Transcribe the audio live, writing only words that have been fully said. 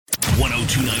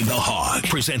1029 The Hog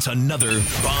presents another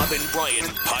Bob and Brian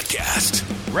podcast.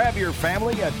 Grab your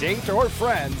family, a date, or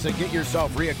friends and get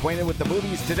yourself reacquainted with the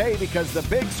movies today because the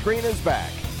big screen is back.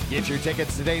 Get your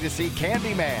tickets today to see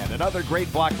Candyman and other great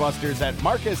blockbusters at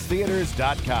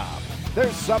MarcusTheaters.com.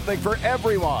 There's something for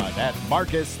everyone at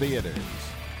Marcus Theaters.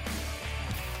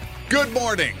 Good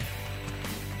morning.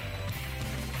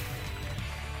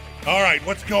 All right,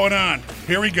 what's going on?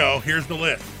 Here we go. Here's the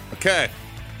list. Okay.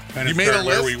 Kind You of made a start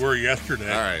where list? we were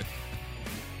yesterday. All right.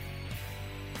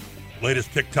 Latest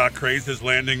TikTok craze is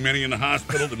landing many in the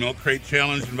hospital. The milk crate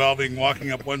challenge involving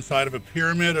walking up one side of a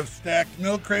pyramid of stacked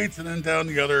milk crates and then down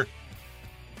the other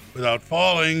without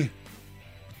falling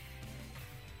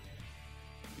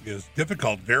is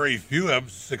difficult. Very few have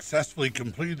successfully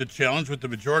completed the challenge, with the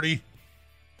majority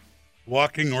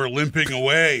walking or limping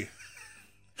away.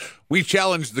 We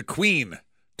challenged the Queen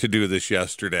to do this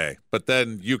yesterday, but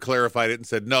then you clarified it and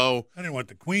said no. I didn't want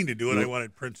the Queen to do it. I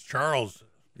wanted Prince Charles.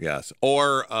 Yes.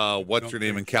 Or what's her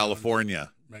name in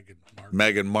California?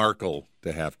 Meghan Markle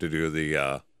to have to do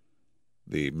the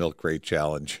milk crate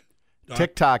challenge.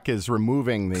 TikTok is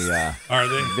removing the Are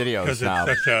they? videos Because now.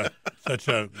 it's such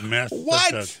a mess.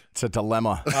 What? It's a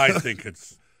dilemma. I think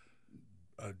it's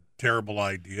a terrible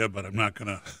idea, but I'm not going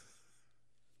to.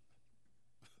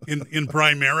 In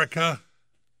Primerica,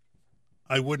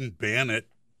 I wouldn't ban it,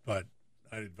 but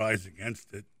I'd advise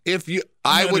against it. If you,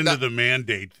 I'm I not would into not, the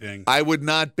mandate thing. I would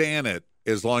not ban it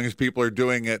as long as people are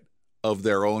doing it of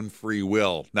their own free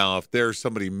will. Now, if there's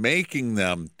somebody making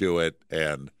them do it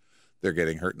and they're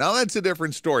getting hurt, now that's a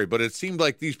different story. But it seemed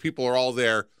like these people are all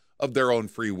there of their own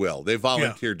free will. They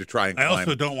volunteered to try and I climb.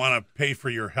 also don't want to pay for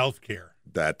your health care.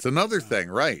 That's another thing,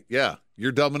 right? Yeah.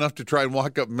 You're dumb enough to try and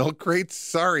walk up milk crates?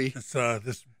 Sorry.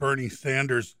 This Bernie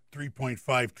Sanders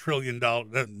 $3.5 trillion,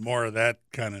 more of that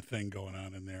kind of thing going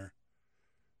on in there.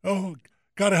 Oh,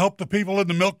 got to help the people in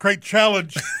the milk crate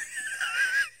challenge.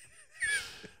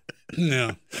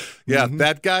 Yeah. Yeah,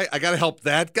 that guy, I got to help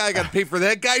that guy. I got to pay for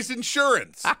that guy's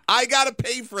insurance. I got to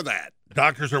pay for that.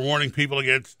 Doctors are warning people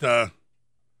against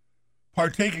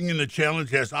partaking in the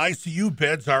challenge as ICU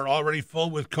beds are already full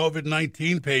with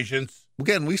COVID-19 patients.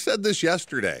 Again, we said this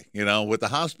yesterday, with the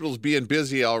hospitals being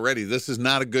busy already, this is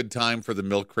not a good time for the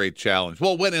milk crate challenge.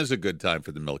 Well, when is a good time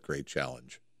for the milk crate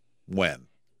challenge? When?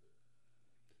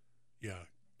 Yeah.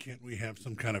 Can't we have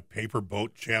some kind of paper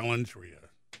boat challenge where you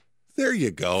There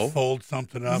you go. fold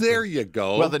something up? There and you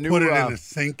go. Well, the new put it in a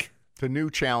sink? the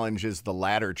new challenge is the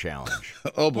ladder challenge.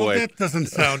 Oh, Well, boy. that doesn't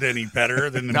sound any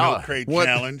better than the No. milk crate What,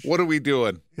 challenge. what are we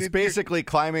doing? It's basically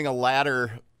climbing a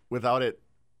ladder without it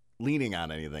leaning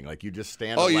on anything. Like you just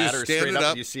stand Oh, a you ladder stand straight it up, up.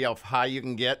 and you see how high you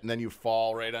can get, and then you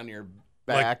fall right on your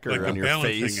back like or a on your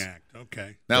balancing face. act.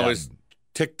 Okay. Now, Yeah. is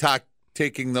TikTok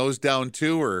taking those down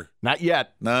too, or Not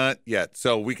yet. not yet?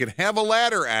 So we can have a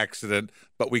ladder accident,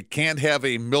 but we can't have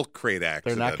a milk crate They're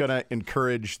accident. not going to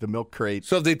encourage the milk crate.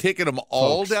 So have they taken them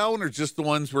all Folks. down, or just the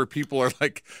ones where people are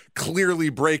like clearly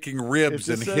breaking ribs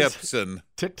It and just hips says- and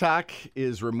TikTok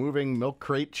is removing milk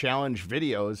crate challenge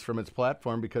videos from its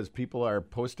platform because people are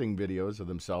posting videos of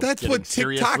themselves that's getting what TikTok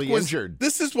seriously was. injured.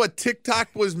 This is what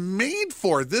TikTok was made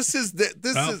for. This is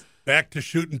Well, is back to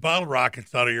shooting bottle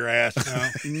rockets out of your ass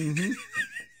now.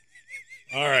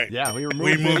 All right. Yeah, we remove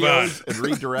We move videos and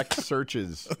redirect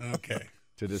searches Okay.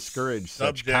 to discourage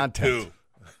such Subject content.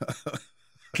 two.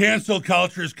 Cancel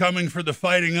culture is coming for the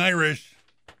Fighting Irish.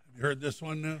 You heard this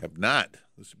one now? have not.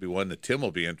 This would be one that Tim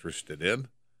will be interested in.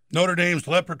 Notre Dame's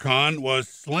Leprechaun was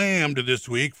slammed this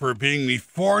week for being the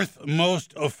fourth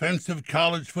most offensive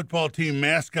college football team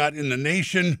mascot in the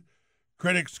nation.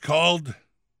 Critics called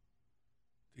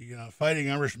the Fighting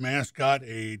Irish mascot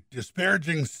a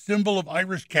disparaging symbol of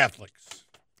Irish Catholics.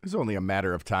 It was only a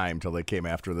matter of time till they came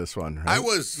after this one. Right?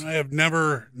 I have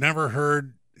never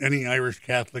heard any Irish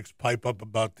Catholics pipe up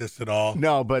about this at all.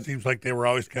 No, It but seems like they were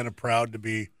always kind of proud to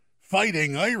be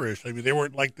fighting Irish. I mean, they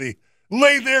weren't like the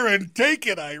lay there and take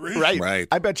it Irish. Right.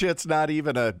 I bet you it's not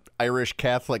even a Irish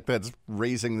Catholic that's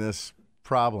raising this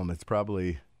problem. It's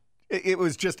probably it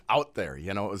was just out there.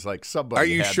 It was like somebody. Are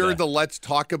you had sure to- the Let's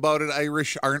Talk About It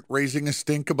Irish aren't raising a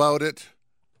stink about it?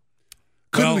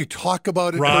 Couldn't Well, we talk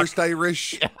about it Rock- first,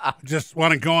 Irish? Just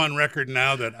want to go on record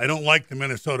now that I don't like the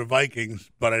Minnesota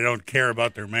Vikings, but I don't care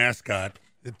about their mascot.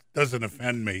 It doesn't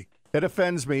offend me. It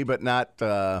offends me, but not.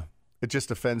 It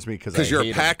just offends me because Because you're a hate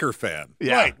 'em. Packer fan.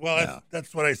 Yeah. Right. Well,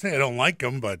 that's what I say. I don't like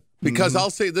them, but Because I'll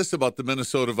say this about the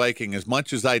Minnesota Viking, as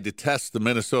much as I detest the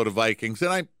Minnesota Vikings,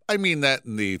 and I mean that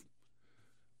in the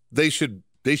they should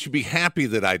They should be happy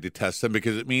that I detest them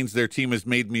because it means their team has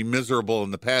made me miserable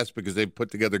in the past because they've put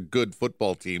together good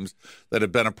football teams that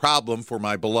have been a problem for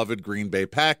my beloved Green Bay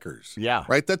Packers. Yeah.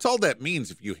 Right? That's all that means.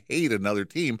 If you hate another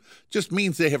team, just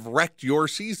means they have wrecked your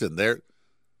season.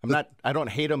 I don't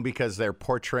hate them because they're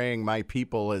portraying my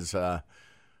people as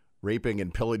raping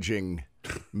and pillaging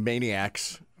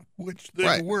maniacs. Which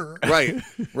they were. Right.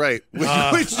 Which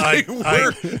they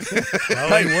were.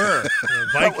 They were. The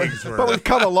Vikings were. But we've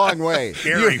come a long way.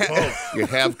 Scary folks. You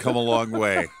have come a long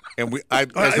way. And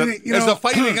as a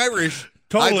Fighting Irish,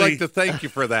 totally. I'd like to thank you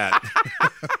for that.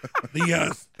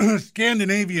 The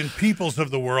Scandinavian peoples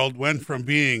of the world went from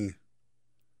being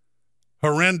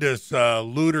horrendous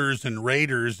looters and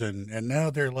raiders, and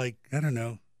now they're like, I don't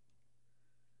know,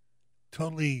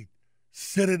 totally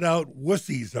sit-it out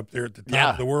wussies up there at the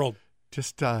top of the world.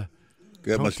 Just that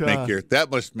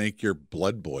must make your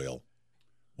blood boil.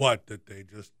 What, that they've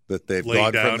gone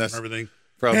laid down from this and everything?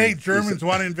 Hey, Germans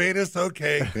want to invade us?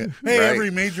 Okay. Hey, right.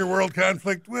 Every major world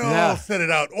conflict, we'll sit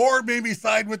it out. Or maybe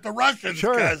side with the Russians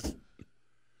because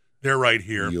they're right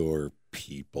here. Your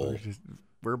people.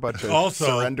 We're a bunch of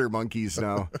surrender monkeys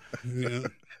now. Yeah.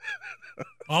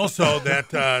 Also,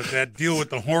 that deal with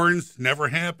the horns never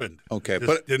happened. Okay,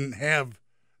 but didn't have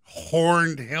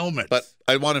horned helmets. But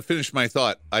I want to finish my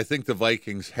thought. I think the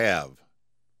Vikings have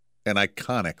an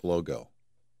iconic logo.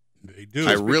 They do.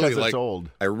 I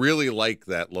really like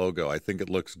that logo. I think it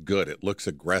looks good. It looks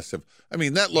aggressive. I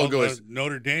mean, that logo is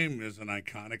Notre Dame is an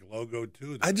iconic logo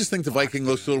too. I just think the Viking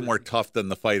looks a little more tough than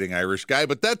the Fighting Irish guy,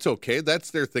 but that's okay.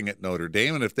 That's their thing at Notre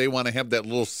Dame. And if they want to have that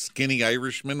little skinny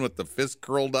Irishman with the fist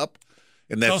curled up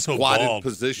in that squatted bald,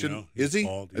 position, is he?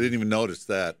 Bald, I didn't even notice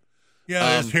that.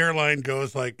 Yeah, his hairline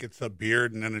goes like it's a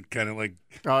beard, and then it kind of like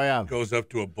goes up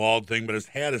to a bald thing, but his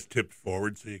hat is tipped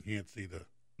forward, so you can't see the.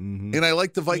 Mm-hmm. And I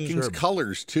like the Vikings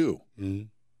colors too. Mm-hmm.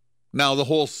 Now the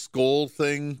whole skull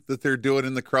thing that they're doing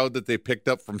in the crowd that they picked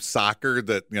up from soccer,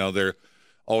 that they're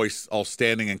always all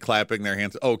standing and clapping their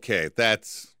hands. Okay,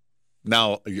 that's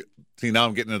now. See, now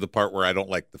I'm getting to the part where I don't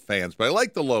like the fans, but I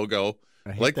like the logo.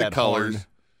 I like the colors. Horn.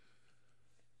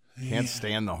 Can't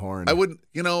stand the horn. I wouldn't.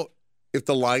 If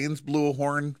the Lions blew a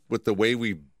horn with the way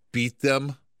we beat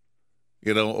them,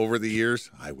 over the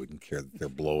years, I wouldn't care that they're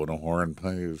blowing a horn.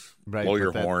 Please blow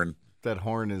your horn. That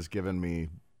horn has given me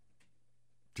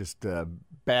just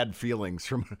bad feelings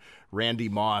from Randy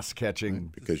Moss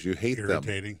catching. Because you hate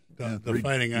irritating. The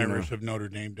Fighting Irish of Notre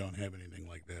Dame don't have anything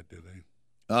like that, do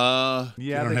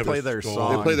they? They play their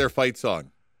song. They play their fight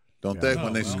song, don't they,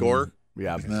 when they score?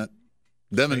 Yeah. Isn't that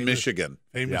them in Michigan?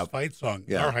 Famous fight song.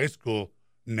 Yeah. Our high school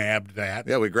nabbed that.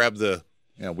 Yeah, we grabbed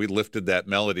we lifted that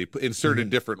melody,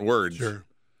 inserted different words. Sure.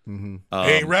 Mm-hmm.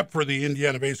 A rep for the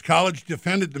Indiana-based college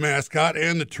defended the mascot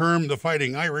and the term the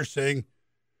Fighting Irish, saying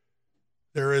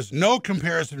there is no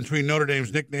comparison between Notre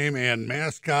Dame's nickname and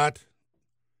mascot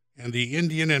and the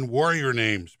Indian and Warrior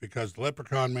names because the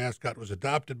Leprechaun mascot was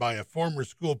adopted by a former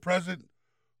school president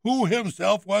who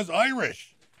himself was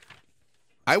Irish.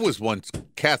 I was once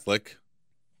Catholic.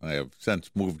 I have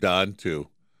since moved on to...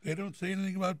 They don't say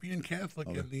anything about being Catholic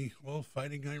in the whole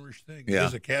Fighting Irish thing. Yeah. It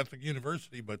is a Catholic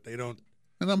university, but they don't...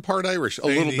 And I'm part Irish, a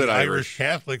little bit Irish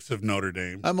Catholics of Notre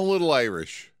Dame. I'm a little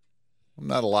Irish. I'm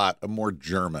not a lot. I'm more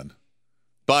German.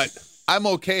 But I'm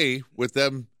okay with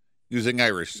them using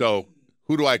Irish. So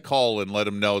who do I call and let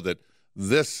them know that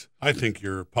this... I think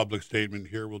your public statement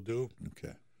here will do.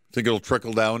 Okay. Think it'll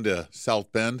trickle down to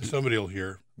South Bend? Somebody will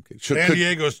hear. Okay. San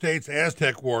Diego State's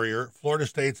Aztec Warrior, Florida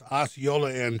State's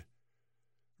Osceola and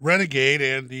Renegade,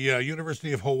 and the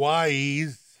University of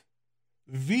Hawaii's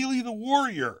Vili the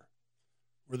Warrior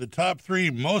were the top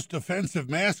 3 most offensive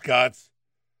mascots,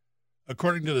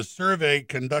 according to the survey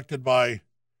conducted by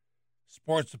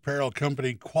sports apparel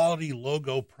company Quality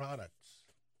Logo Products.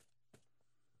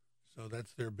 So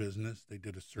that's their business. They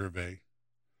did a survey.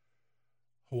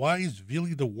 Hawaii's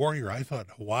Vili the Warrior. I thought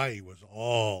Hawaii was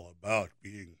all about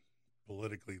being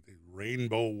politically the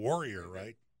rainbow warrior,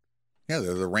 right? Yeah,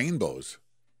 they're the rainbows.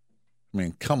 I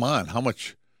mean, come on, how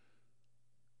much?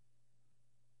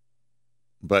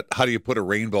 But how do you put a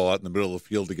rainbow out in the middle of the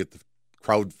field to get the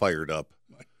crowd fired up?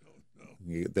 I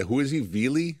don't know. Who is he?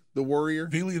 Vili the Warrior?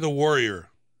 Vili the Warrior.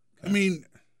 Okay. I mean,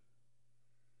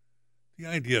 the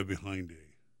idea behind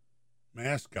a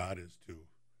mascot is to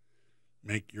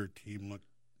make your team look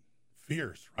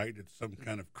fierce, right? It's some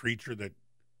kind of creature that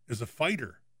is a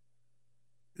fighter.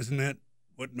 Isn't that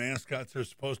what mascots are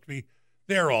supposed to be?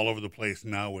 They're all over the place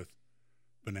now with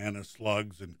banana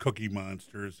slugs and cookie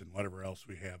monsters and whatever else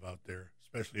we have out there,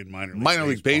 especially in minor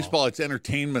league baseball. It's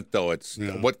entertainment, though. It's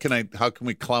how can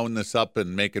we clown this up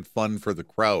and make it fun for the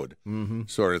crowd,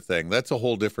 sort of thing. That's a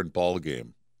whole different ball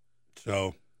game.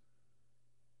 So,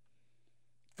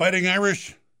 Fighting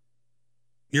Irish,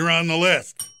 you're on the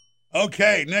list.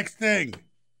 Okay, next thing.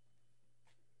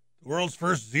 The world's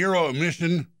first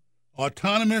zero-emission,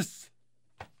 autonomous,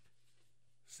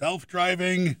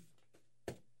 self-driving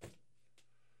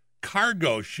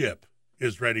cargo ship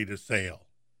is ready to sail.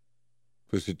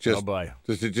 Does it just? Oh boy.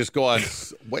 Does it just go on?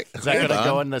 Wait, Is that going to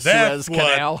go in the That's Suez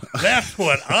Canal? That's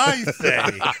what I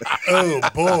say. Oh,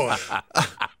 boy.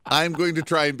 I'm going to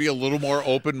try and be a little more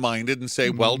open-minded and say,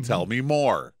 well, tell me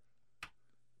more.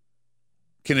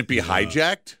 Can it be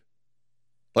hijacked?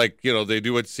 Like, they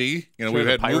do at sea? Sure, we've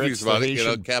the had pirates, movies about the it.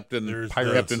 Haitian Captain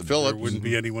pirates. Phillips. There wouldn't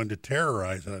be anyone to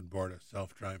terrorize on board a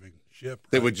self-driving ship.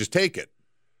 They right? would just take it.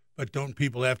 But don't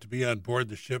people have to be on board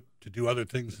the ship to do other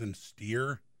things than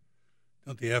steer?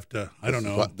 Don't they have to, I don't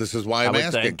know, This is why I'm would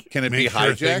asking. think. Can it be make sure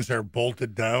hijacked? things are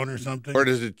bolted down or something? Or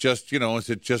does it just,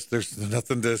 there's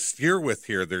nothing to steer with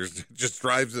here. It just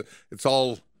drives, it's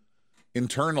all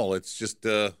internal. It's just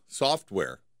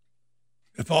software.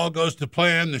 If all goes to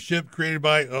plan, the ship created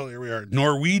by, here we are,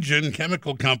 Norwegian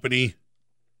chemical company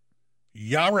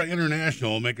Yara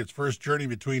International will make its first journey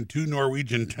between two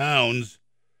Norwegian towns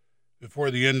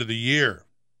before the end of the year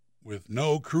with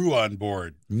no crew on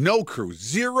board. No crew,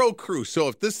 zero crew. So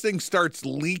if this thing starts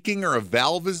leaking or a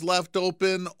valve is left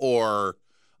open or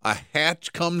a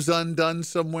hatch comes undone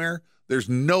somewhere, there's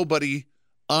nobody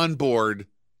on board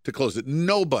to close it.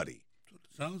 Nobody. That's what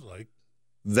it sounds like.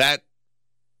 That,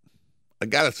 I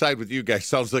got to side with you guys,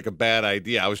 sounds like a bad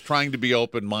idea. I was trying to be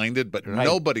open-minded, but Right.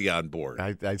 nobody on board.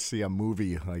 I see a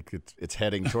movie like it's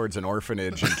heading towards an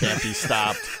orphanage and can't be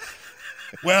stopped.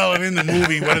 Well, and in the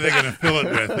movie, what are they going to fill it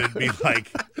with? It'd be like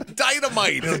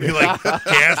Dynamite. it'll be like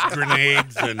gas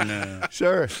grenades and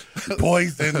Sure.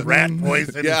 poison, rat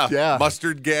poison. Yeah,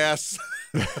 mustard gas.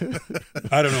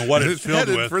 I don't know what it's filled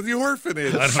headed with. for the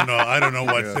orphanage. I don't know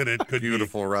what's in it. Could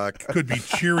Beautiful rock. Could be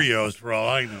Cheerios for all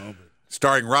I know.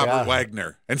 Starring Robert Yeah.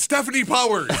 Wagner and Stephanie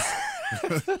Powers.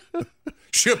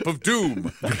 Ship of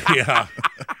Doom. But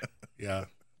yeah.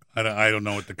 I don't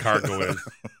know what the cargo is.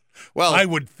 Well, I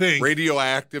would think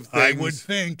radioactive things. I would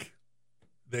think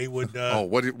they would.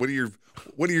 what are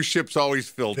your ships always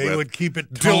filled They with? would keep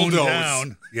it toned Dildos.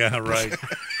 down. Yeah, right.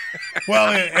 Well,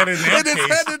 and in that And it's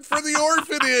case, headed for the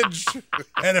orphanage.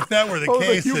 and if that were the Oh, the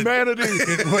case, humanity.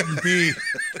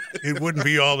 it wouldn't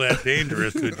be all that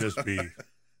dangerous. It'd just be,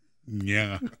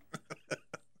 yeah.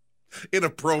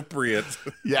 Inappropriate.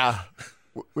 Yeah.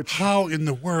 Which How in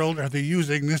the world are they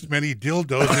using this many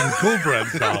dildos in Cobra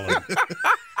Colin?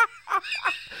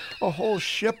 a whole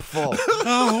ship full.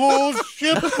 A whole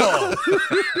ship full.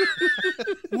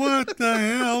 What the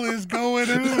hell is going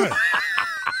on?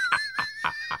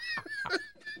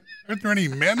 Aren't there any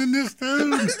men in this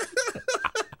town?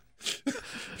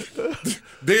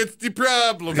 That's the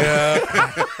problem.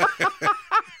 Yeah.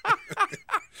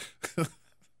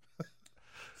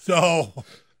 So,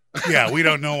 yeah, we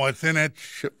don't know what's in it.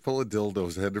 Ship full of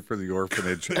dildos headed for the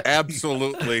orphanage.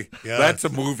 Absolutely. Yeah. That's a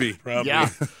movie. Probably, Yeah.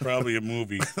 probably a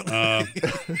movie.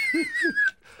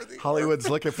 Hollywood's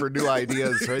looking for new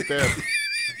ideas right there.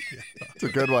 It's a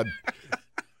good one.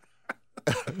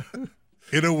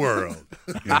 In a world.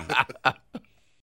 Yeah.